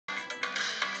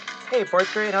Hey,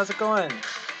 fourth grade, how's it going?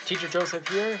 Teacher Joseph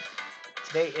here.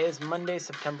 Today is Monday,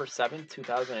 September 7th,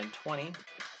 2020.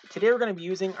 Today we're going to be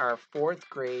using our fourth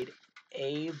grade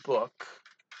A book,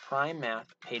 Prime Math,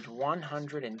 page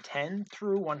 110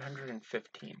 through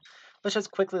 115. Let's just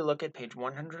quickly look at page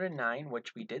 109,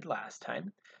 which we did last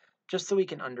time, just so we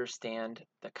can understand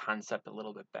the concept a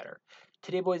little bit better.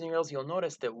 Today, boys and girls, you'll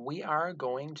notice that we are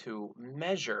going to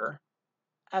measure,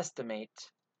 estimate,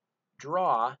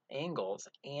 draw angles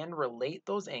and relate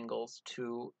those angles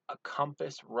to a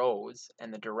compass rose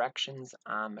and the directions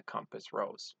on the compass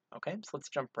rose. Okay, so let's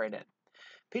jump right in.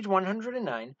 Page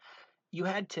 109, you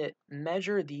had to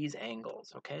measure these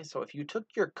angles. Okay, so if you took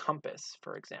your compass,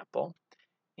 for example,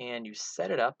 and you set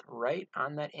it up right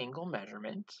on that angle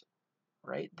measurement,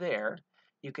 right there,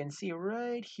 you can see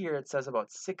right here it says about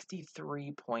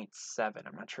 63.7.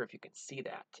 I'm not sure if you can see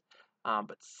that.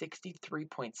 But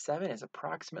 63.7 is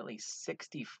approximately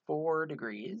 64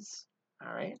 degrees.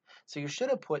 All right, so you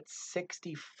should have put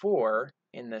 64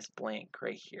 in this blank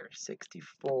right here,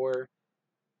 64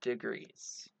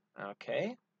 degrees.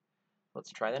 Okay,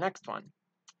 let's try the next one.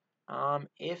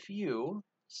 If you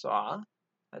saw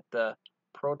that the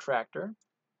protractor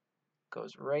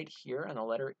goes right here on the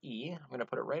letter E, I'm going to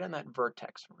put it right on that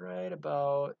vertex, right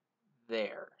about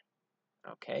there.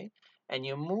 Okay, and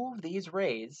you move these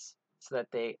rays so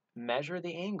that they measure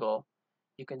the angle.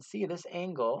 You can see this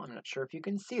angle, I'm not sure if you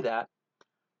can see that,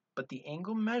 but the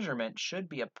angle measurement should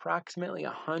be approximately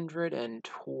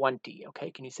 120.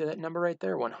 Okay, can you see that number right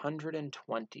there?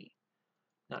 120.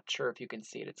 Not sure if you can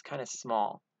see it. It's kind of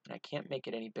small, and I can't make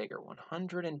it any bigger.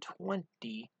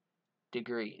 120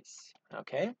 degrees.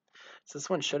 Okay, so this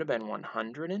one should have been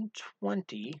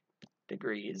 120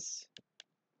 degrees.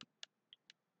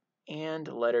 And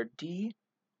letter D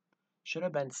should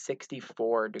have been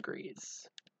 64 degrees.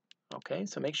 Okay,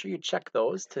 so make sure you check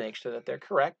those to make sure that they're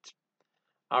correct.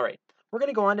 All right, we're going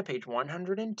to go on to page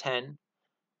 110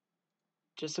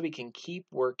 just so we can keep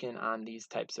working on these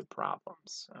types of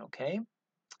problems. Okay,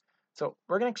 so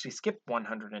we're going to actually skip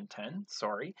 110,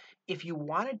 sorry. If you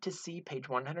wanted to see page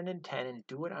 110 and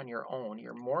do it on your own,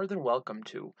 you're more than welcome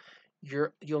to.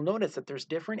 You'll notice that there's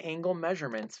different angle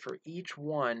measurements for each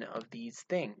one of these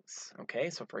things. Okay,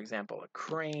 so for example, a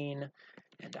crane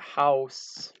and a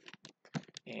house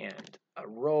and a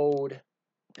road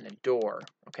and a door.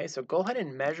 Okay, so go ahead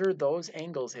and measure those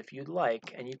angles if you'd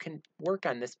like, and you can work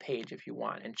on this page if you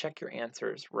want and check your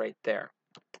answers right there.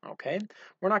 Okay,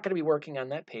 we're not going to be working on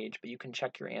that page, but you can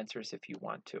check your answers if you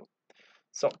want to.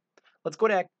 So let's go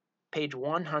to page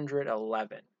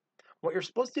 111. What you're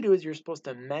supposed to do is you're supposed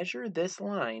to measure this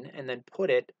line and then put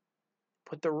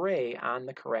the ray on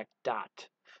the correct dot.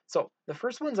 So the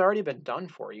first one's already been done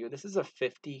for you. This is a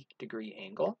 50-degree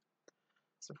angle.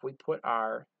 So if we put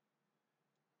our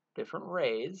different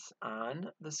rays on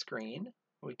the screen,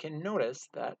 we can notice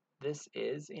that this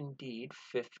is indeed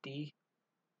 50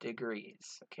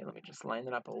 degrees. Okay, let me just line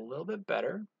that up a little bit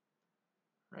better.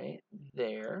 Right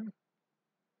there.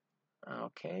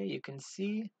 Okay, you can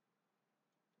see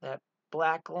that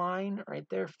black line right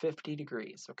there, 50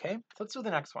 degrees. Okay, so let's do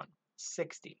the next one,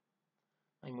 60.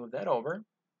 Let me move that over.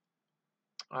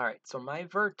 All right, so my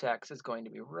vertex is going to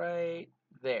be right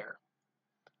there.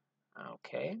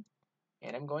 Okay,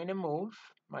 and I'm going to move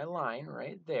my line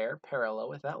right there, parallel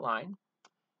with that line.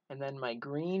 And then my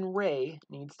green ray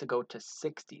needs to go to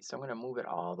 60. So I'm going to move it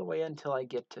all the way until I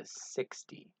get to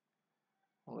 60.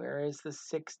 Where is the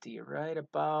 60? Right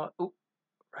about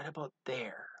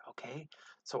there, okay?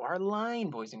 So our line,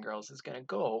 boys and girls, is going to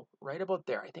go right about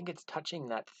there. I think it's touching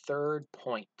that third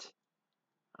point.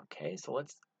 Okay, so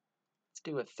let's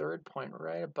do a third point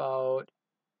right about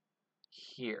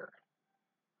here.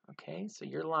 Okay, so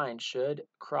your line should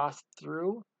cross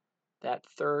through that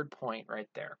third point right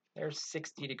there. There's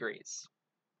 60 degrees.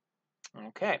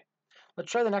 Okay,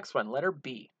 let's try the next one, letter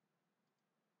B.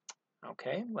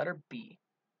 Okay, letter B.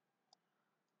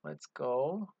 Let's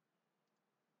go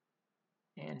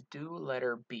and do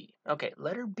letter B. Okay,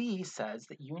 letter B says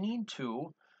that you need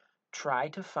to try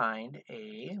to find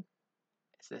is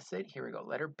this it? Here we go,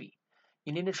 letter B.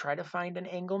 You need to try to find an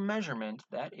angle measurement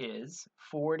that is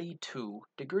 42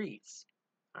 degrees.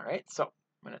 All right, so I'm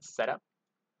going to set up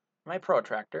my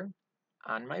protractor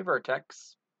on my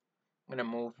vertex. I'm going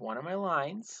to move one of my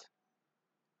lines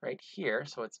right here,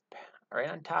 so it's right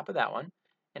on top of that one.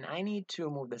 And I need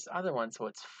to move this other one so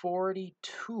it's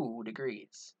 42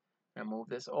 degrees. I'm going to move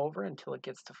this over until it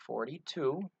gets to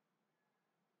 42.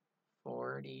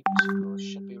 42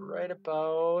 should be right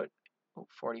about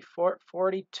 44,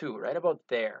 42, right about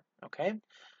there, okay?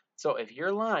 So if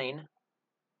your line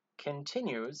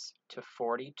continues to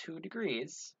 42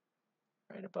 degrees,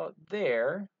 right about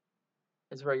there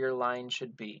is where your line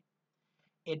should be.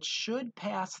 It should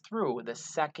pass through the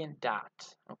second dot.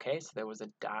 Okay, so there was a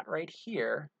dot right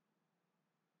here,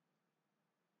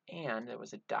 and there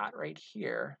was a dot right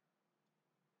here,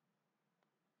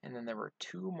 and then there were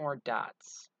two more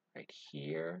dots right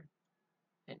here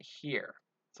and here.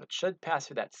 So it should pass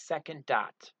through that second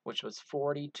dot, which was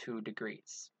 42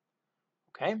 degrees.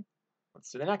 Okay,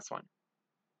 let's do the next one.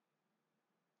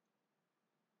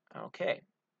 Okay,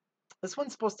 this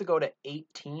one's supposed to go to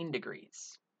 18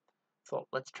 degrees. So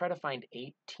let's try to find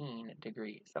 18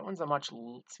 degrees. That one's a much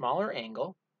smaller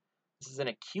angle. This is an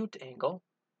acute angle.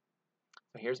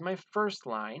 So here's my first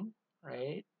line,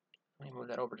 right? Let me move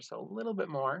that over just a little bit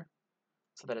more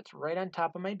so that it's right on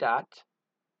top of my dot.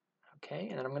 Okay,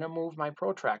 and then I'm going to move my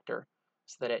protractor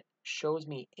so that it shows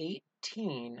me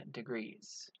 18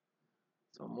 degrees.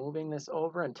 So moving this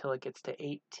over until it gets to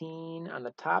 18 on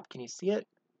the top. Can you see it?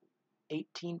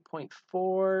 18.4,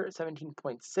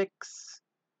 17.6.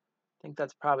 I think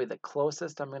that's probably the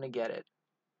closest I'm going to get it.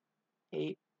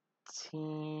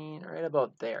 18, right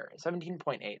about there.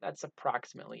 17.8, that's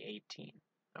approximately 18.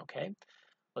 Okay,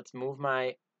 let's move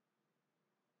my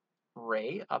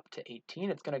ray up to 18.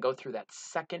 It's going to go through that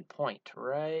second point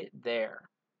right there.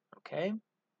 Okay,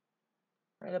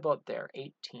 right about there,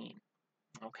 18.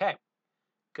 Okay,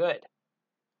 good.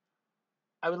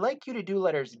 I would like you to do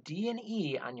letters D and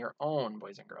E on your own,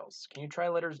 boys and girls. Can you try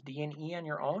letters D and E on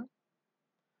your own?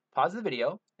 Pause the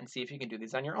video and see if you can do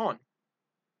these on your own.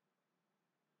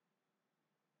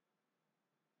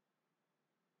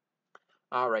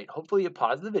 All right, hopefully you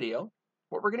pause the video.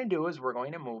 What we're going to do is we're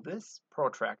going to move this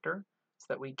protractor so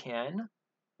that we can,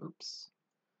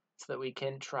 so that we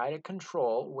can try to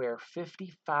control where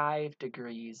 55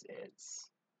 degrees is.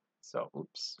 So,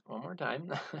 one more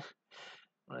time.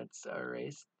 Let's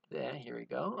erase that. Here we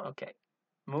go. Okay.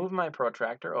 Move my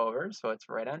protractor over so it's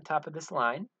right on top of this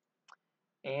line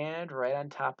and right on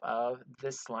top of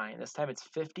this line. This time it's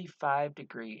 55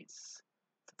 degrees.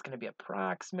 So it's going to be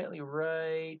approximately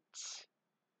right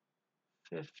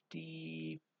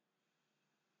 55,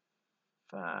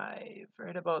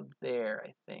 right about there,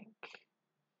 I think.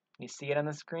 You see it on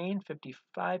the screen?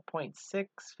 55.6,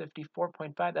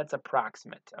 54.5, that's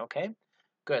approximate, okay?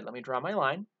 Good, let me draw my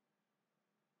line.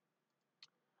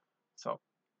 So,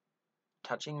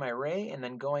 touching my ray and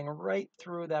then going right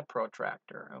through that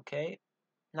protractor, okay?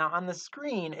 Now on the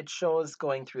screen, it shows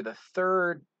going through the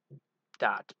third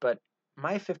dot, but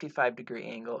my 55-degree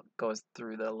angle goes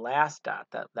through the last dot,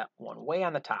 that one way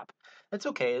on the top. That's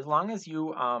okay, as long as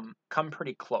you come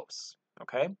pretty close,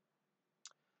 okay?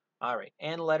 All right,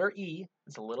 and letter E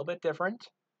is a little bit different.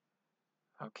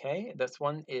 Okay, this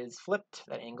one is flipped.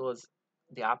 That angle is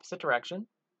the opposite direction.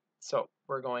 So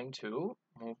we're going to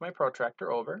move my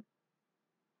protractor over,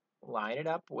 line it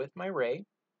up with my ray,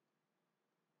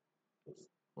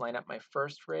 line up my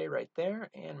first ray right there,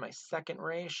 and my second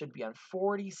ray should be on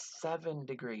 47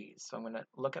 degrees. So I'm going to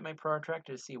look at my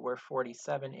protractor to see where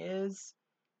 47 is.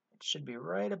 It should be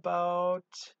right about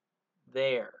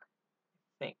there,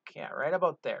 I think. Yeah, right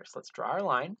about there. So let's draw our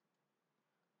line.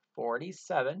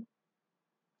 47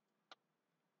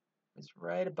 is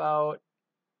right about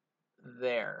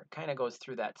there. Kind of goes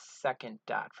through that second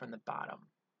dot from the bottom.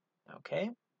 Okay?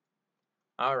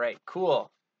 All right,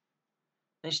 cool.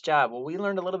 Nice job. Well, we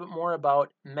learned a little bit more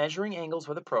about measuring angles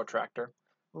with a protractor.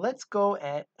 Let's go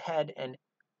ahead and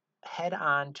head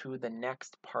on to the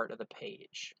next part of the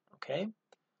page. Okay? I'm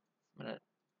going to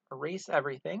erase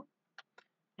everything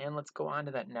and let's go on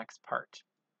to that next part.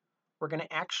 We're going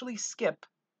to actually skip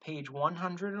page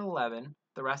 111,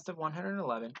 the rest of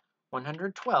 111,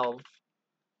 112,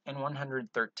 and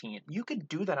 113. You could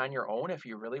do that on your own if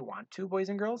you really want to, boys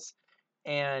and girls.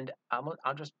 And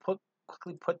I'll just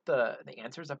quickly put the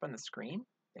answers up on the screen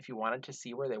if you wanted to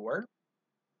see where they were.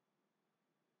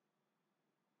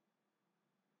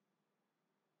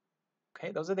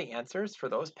 Okay, those are the answers for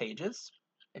those pages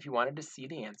if you wanted to see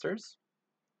the answers.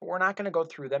 But we're not going to go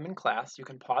through them in class. You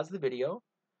can pause the video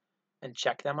and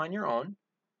check them on your own.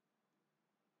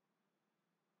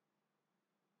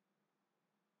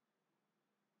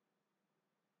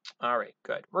 All right,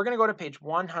 good. We're going to go to page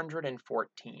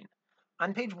 114.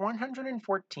 On page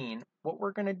 114, what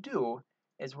we're going to do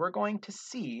is we're going to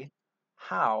see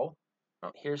how,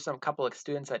 here's some couple of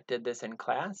students that did this in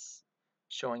class,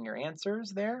 showing your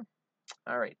answers there.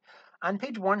 All right, on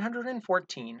page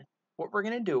 114, what we're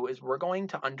going to do is we're going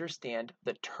to understand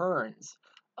the turns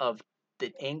of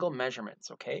the angle measurements,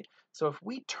 okay? So if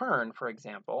we turn, for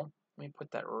example, let me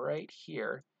put that right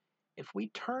here. If we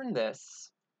turn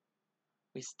this,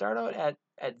 we start out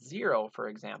at 0, for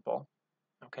example,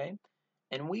 okay?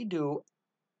 And we do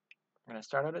We're going to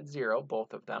start out at 0,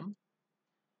 both of them.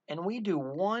 And we do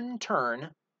one turn,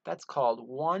 that's called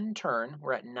one turn,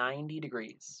 we're at 90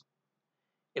 degrees.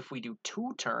 If we do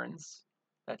 2 turns,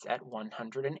 that's at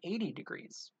 180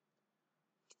 degrees.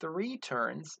 3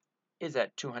 turns is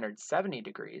at 270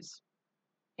 degrees.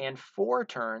 And 4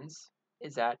 turns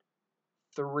is at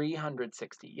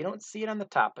 360. You don't see it on the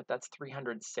top, but that's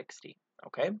 360,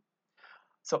 okay?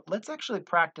 So let's actually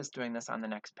practice doing this on the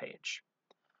next page.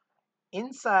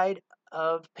 Inside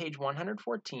of page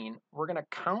 114, we're going to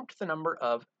count the number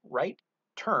of right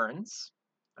turns,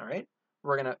 all right?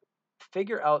 We're going to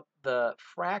figure out the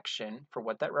fraction for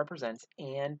what that represents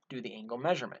and do the angle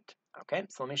measurement, okay?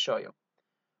 So let me show you.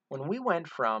 When we went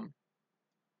from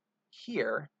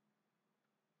here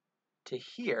to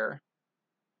here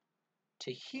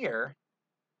to here,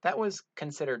 that was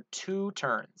considered 2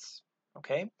 turns,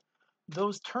 okay?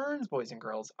 Those turns, boys and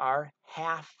girls, are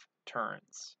half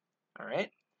turns, all right?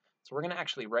 So we're going to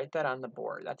actually write that on the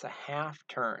board. That's a half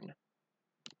turn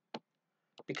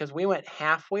because we went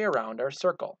halfway around our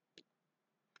circle.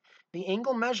 The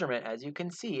angle measurement, as you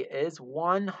can see, is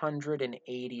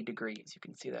 180 degrees. You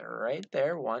can see that right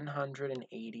there,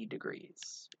 180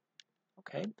 degrees,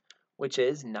 okay? Which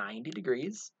is 90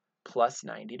 degrees plus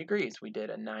 90 degrees. We did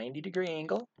a 90-degree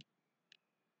angle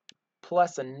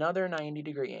plus another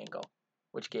 90-degree angle,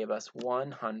 which gave us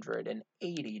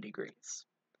 180 degrees.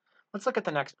 Let's look at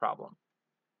the next problem.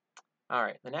 All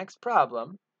right, the next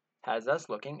problem has us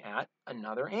looking at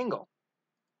another angle.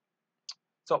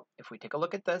 So if we take a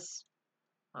look at this,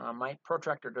 my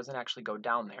protractor doesn't actually go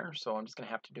down there, so I'm just going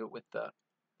to have to do it with the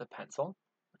pencil,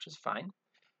 which is fine.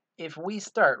 If we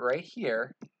start right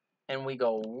here and we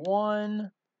go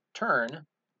one turn,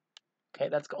 okay,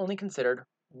 that's only considered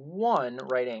one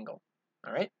right angle.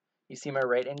 All right, you see my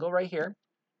right angle right here.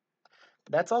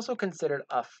 That's also considered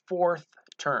a 4th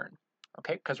turn,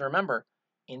 okay, because remember,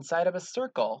 inside of a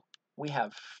circle, we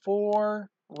have 4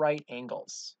 right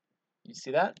angles. You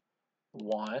see that?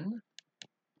 1,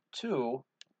 2,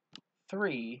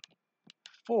 3,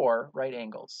 4 right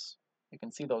angles. You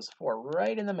can see those 4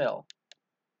 right in the middle.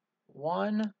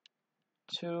 1,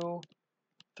 2,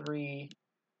 3,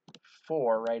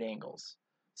 4 right angles.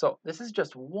 So this is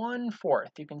just 1/4.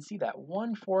 You can see that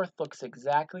 1/4 looks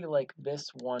exactly like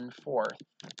this 1/4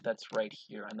 that's right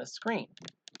here on the screen.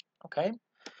 Okay?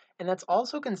 And that's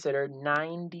also considered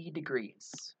 90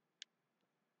 degrees.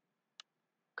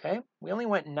 Okay? We only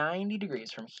went 90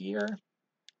 degrees from here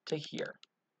to here.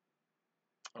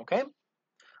 Okay?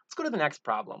 Let's go to the next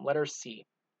problem, letter C.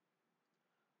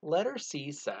 Letter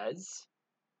C says,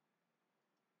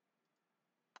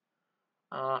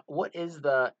 what is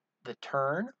the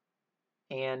turn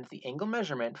and the angle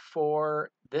measurement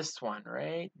for this one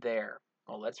right there?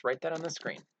 Well, let's write that on the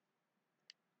screen.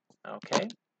 Okay?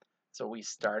 So we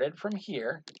started from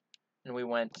here, and we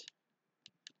went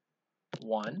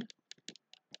 1,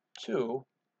 2,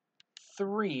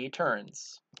 3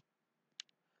 turns.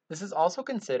 This is also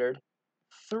considered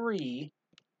 3/4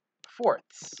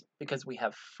 because we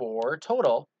have 4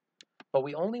 total, but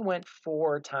we only went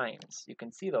 4 times. You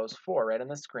can see those 4 right on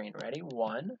the screen. Ready?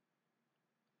 1,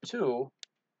 2,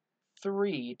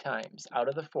 3 times out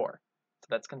of the 4. So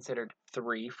that's considered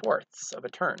 3/4 of a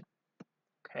turn.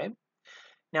 Okay?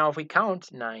 Now if we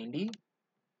count 90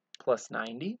 plus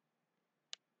 90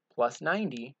 plus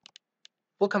 90,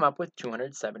 we'll come up with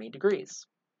 270 degrees.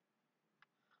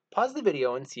 Pause the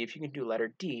video and see if you can do letter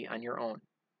D on your own.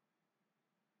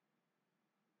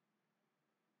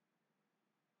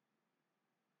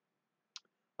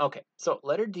 Okay, so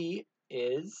letter D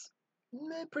is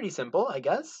pretty simple, I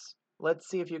guess. Let's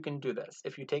see if you can do this.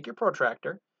 If you take your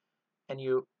protractor and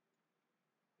you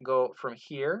go from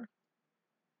here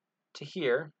to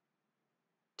here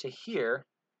to here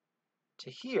to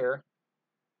here,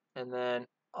 and then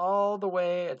all the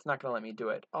way, it's not going to let me do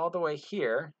it, all the way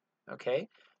here, okay?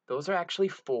 Those are actually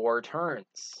 4 turns.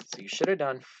 So you should have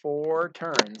done 4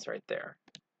 turns right there.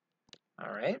 All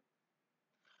right?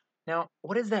 Now,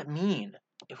 what does that mean?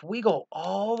 If we go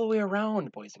all the way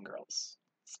around, boys and girls,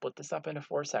 split this up into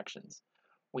 4 sections.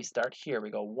 We start here. We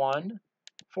go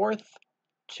 1/4,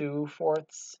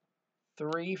 2/4,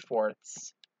 3/4,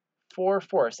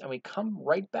 4/4, and we come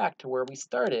right back to where we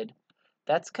started.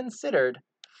 That's considered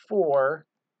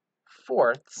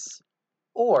 4/4,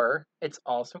 or it's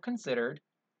also considered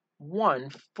 1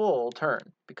 full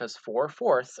turn because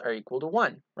 4/4 are equal to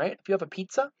 1, right? If you have a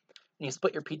pizza and you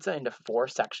split your pizza into 4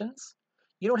 sections,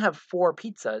 you don't have 4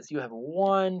 pizzas, you have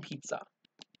 1 pizza.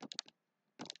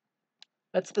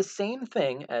 That's the same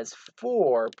thing as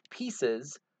 4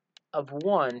 pieces of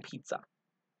 1 pizza.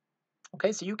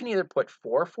 Okay, so you can either put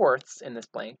 4/4 in this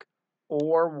blank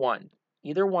or 1.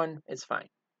 Either one is fine.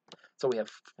 So we have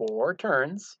 4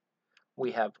 turns.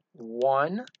 We have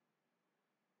 4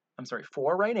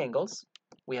 right angles.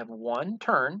 We have 1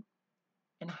 turn.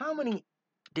 And how many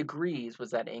degrees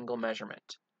was that angle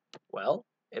measurement? Well,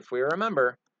 if we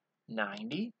remember,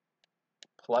 90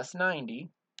 plus 90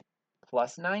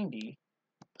 plus 90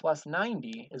 plus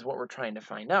 90 is what we're trying to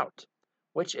find out,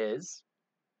 which is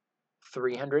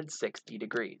 360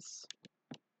 degrees.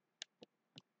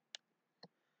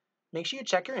 Make sure you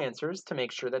check your answers to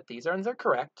make sure that these ones are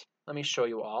correct. Let me show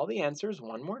you all the answers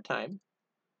one more time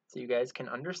so you guys can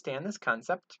understand this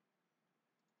concept.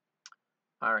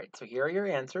 All right, so here are your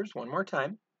answers one more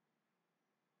time.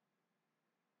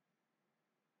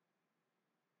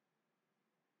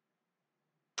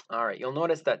 All right, you'll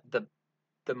notice that the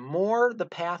more the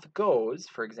path goes,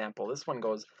 for example, this one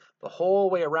goes the whole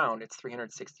way around, it's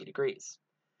 360 degrees.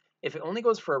 If it only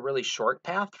goes for a really short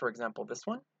path, for example, this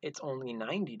one, it's only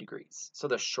 90 degrees. So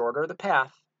the shorter the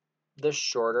path, the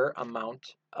shorter amount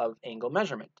of angle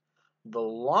measurement. The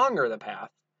longer the path,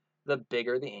 the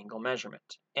bigger the angle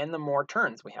measurement, and the more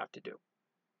turns we have to do.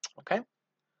 Okay?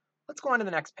 Let's go on to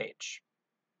the next page.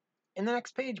 In the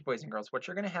next page, boys and girls, what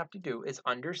you're going to have to do is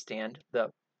understand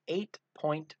the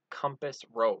 8-point compass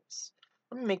rose.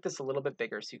 Let me make this a little bit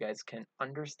bigger so you guys can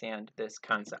understand this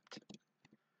concept.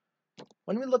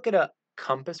 When we look at a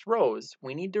compass rose,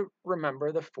 we need to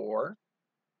remember the 4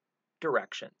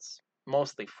 directions.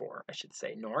 Mostly 4, I should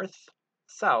say. North,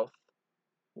 south,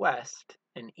 west,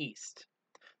 and east.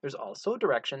 There's also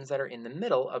directions that are in the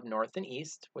middle of north and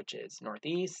east, which is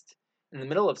northeast, in the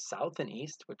middle of south and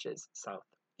east, which is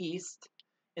southeast,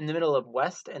 in the middle of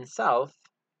west and south,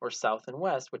 or south and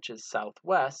west, which is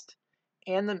southwest,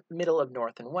 and the middle of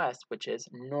north and west, which is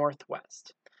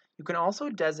northwest. You can also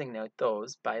designate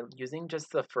those by using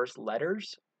just the first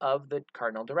letters of the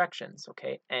cardinal directions,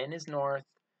 okay? N is north,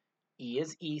 E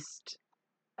is east,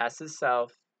 S is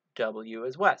south, W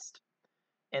is west.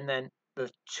 And then the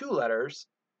 2 letters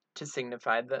to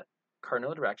signify the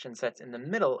cardinal directions that's in the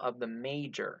middle of the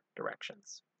major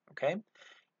directions, okay?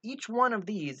 Each one of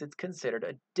these is considered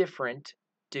a different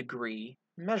degree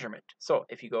measurement. So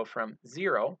if you go from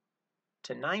 0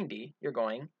 to 90, you're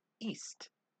going east,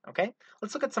 okay?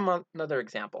 Let's look at some other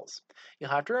examples.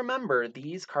 You'll have to remember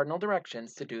these cardinal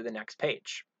directions to do the next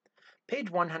page.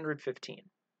 Page 115.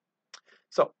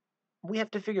 So we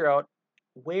have to figure out,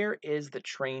 where is the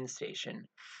train station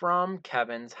from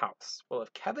Kevin's house? Well,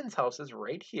 if Kevin's house is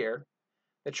right here,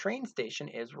 the train station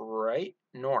is right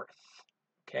north,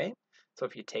 okay? So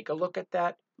if you take a look at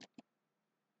that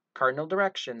cardinal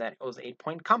direction, that was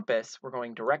 8-point compass, we're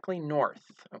going directly north,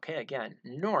 okay? Again,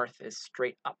 north is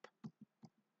straight up,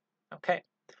 okay?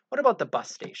 What about the bus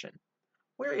station?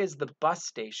 Where is the bus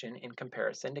station in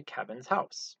comparison to Kevin's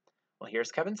house? Well,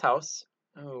 here's Kevin's house.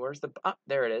 Oh, where's the,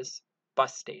 there it is.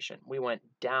 Bus station. We went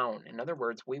down. In other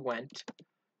words, we went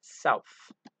south.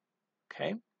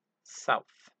 Okay? South.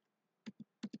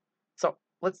 So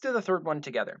let's do the third one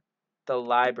together. The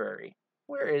library.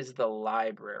 Where is the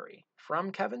library?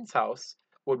 From Kevin's house,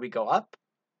 would we go up?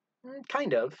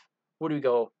 Kind of. Would we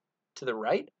go to the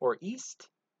right or east?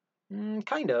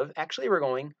 Kind of. Actually, we're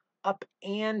going up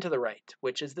and to the right,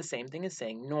 which is the same thing as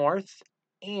saying north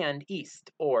and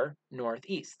east, or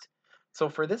northeast. So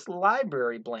for this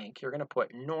library blank, you're going to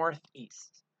put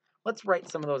northeast. Let's write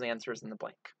some of those answers in the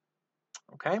blank.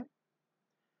 Okay?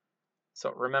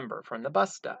 So remember, from the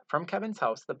bus stop, from Kevin's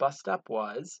house, the bus stop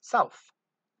was south.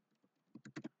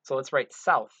 So let's write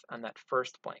south on that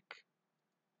first blank.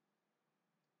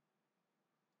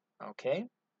 Okay?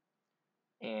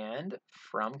 And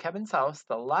from Kevin's house,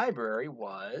 the library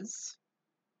was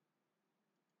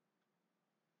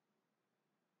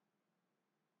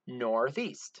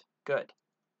northeast. Good.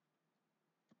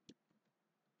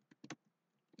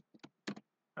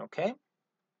 Okay.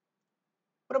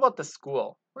 What about the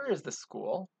school? Where is the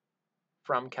school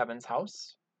from Kevin's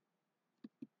house?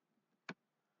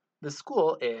 The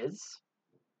school is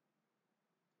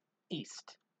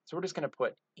east. So we're just going to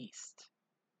put east.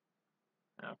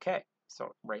 Okay,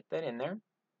 so write that in there.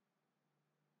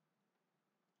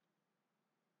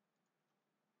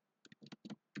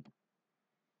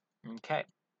 Okay,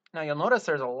 now you'll notice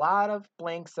there's a lot of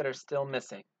blanks that are still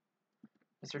missing.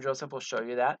 Mr. Joseph will show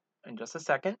you that in just a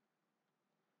second.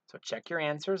 So check your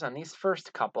answers on these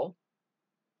first couple.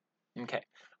 Okay,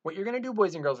 what you're going to do,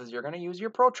 boys and girls, is you're going to use your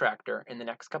protractor in the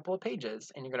next couple of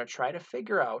pages, and you're going to try to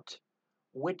figure out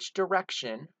which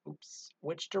direction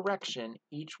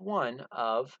each one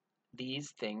of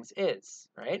these things is,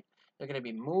 right? You're going to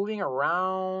be moving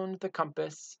around the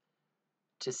compass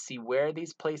to see where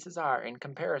these places are in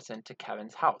comparison to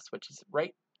Kevin's house, which is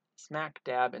right smack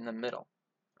dab in the middle.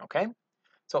 Okay?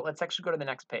 So let's actually go to the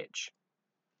next page.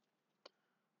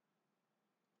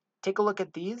 Take a look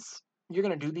at these. You're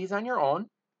going to do these on your own.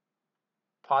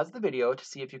 Pause the video to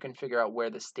see if you can figure out where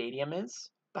the stadium is,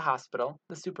 the hospital,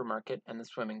 the supermarket, and the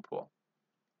swimming pool.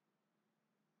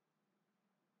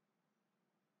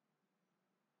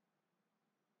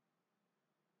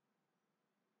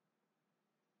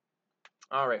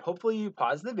 All right, hopefully you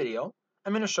pause the video.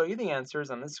 I'm going to show you the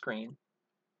answers on the screen.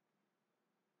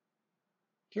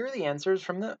 Here are the answers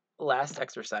from the last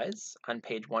exercise on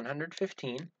page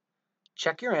 115.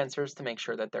 Check your answers to make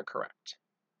sure that they're correct.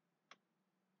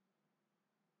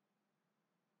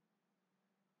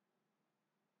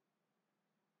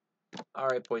 All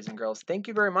right, boys and girls, thank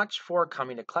you very much for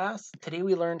coming to class. Today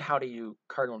we learned how to use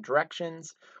cardinal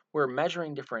directions. We're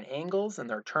measuring different angles and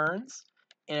their turns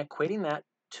and equating that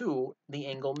to the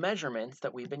angle measurements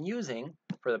that we've been using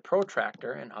for the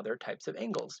protractor and other types of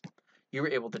angles. You were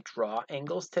able to draw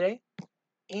angles today,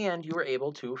 and you were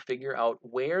able to figure out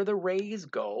where the rays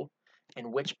go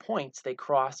and which points they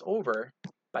cross over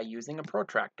by using a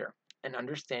protractor and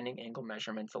understanding angle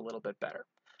measurements a little bit better.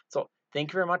 So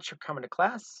thank you very much for coming to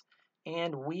class,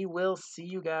 and we will see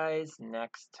you guys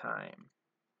next time.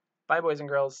 Bye, boys and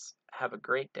girls. Have a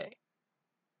great day.